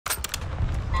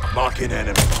Marking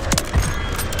enemy.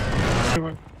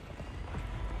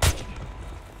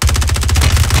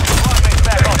 Squadmates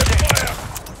back on station.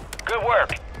 Good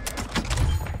work.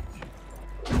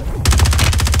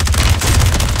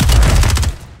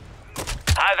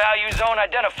 High value zone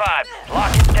identified.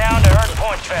 Lock it down to earn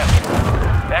points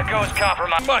faster. Echo's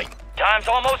compromised. Mate. Time's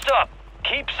almost up.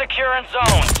 Keep securing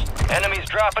zones. Enemies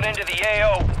dropping into the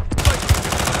AO.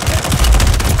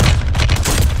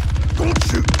 Don't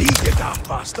shoot me, you damn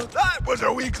bastard. That was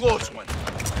a wee close one.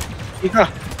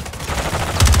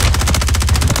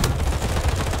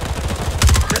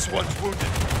 This one's wounded.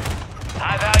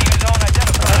 High value zone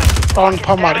identified. Don't Lock it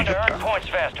come down out to of earn it. points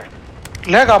faster.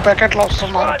 Lega packet loss to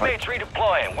मार पाए. Squadmates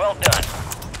redeploying. Well done.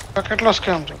 Packet loss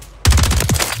क्या हम जो?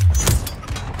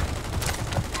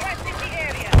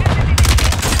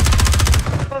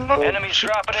 Enemies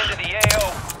dropping into the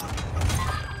AO.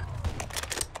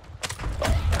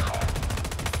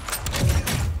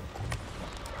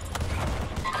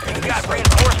 You got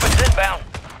reinforcements inbound.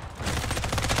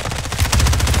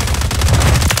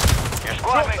 Your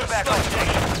squadmates back on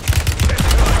station. Good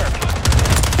work.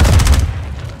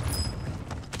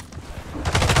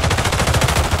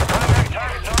 Primary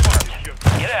targets are marked.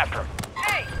 Get after them.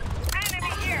 Hey,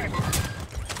 enemy here.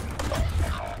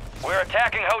 We're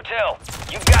attacking hotel.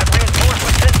 You've got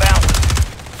reinforcements inbound.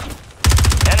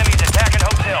 Enemies attacking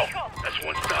hotel. This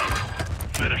one's done.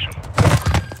 Finish him.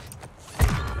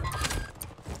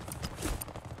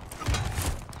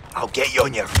 I'll get you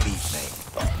on your feet, mate.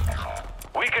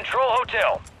 We control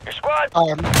hotel. Your squad.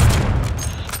 Um,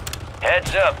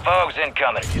 Heads up, fog's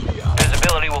incoming.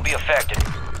 Visibility will be affected.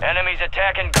 Enemies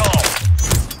attacking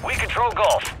Gulf. We control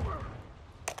Gulf.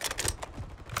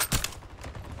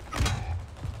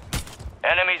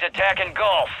 Enemies attacking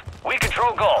Gulf. We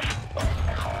control Gulf.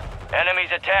 Enemies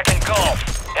attacking Gulf.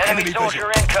 Enemy Enemy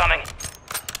soldier incoming.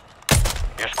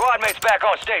 Your squadmate's back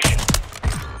on station.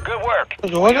 Good work.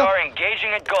 We are engaging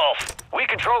at Gulf. We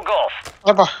control Gulf.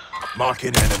 apa?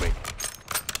 Marking enemy.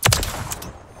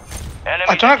 Enemies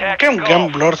अचानक attacking क्या game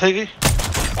Gulf. blur थी कि?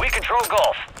 We control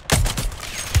Gulf.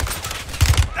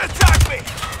 Attack me!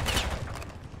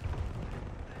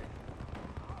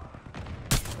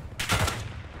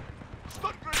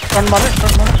 Stun मारे.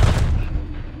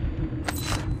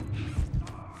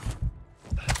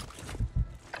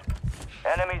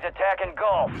 Enemies attacking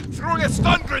Gulf. Throwing a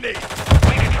stun grenade!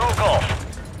 We control Gulf.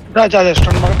 जा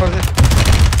stun मारे पर दे.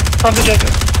 Stun दे जाके.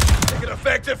 Taking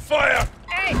effective fire!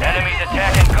 Hey, Enemies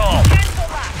attacking Gulf.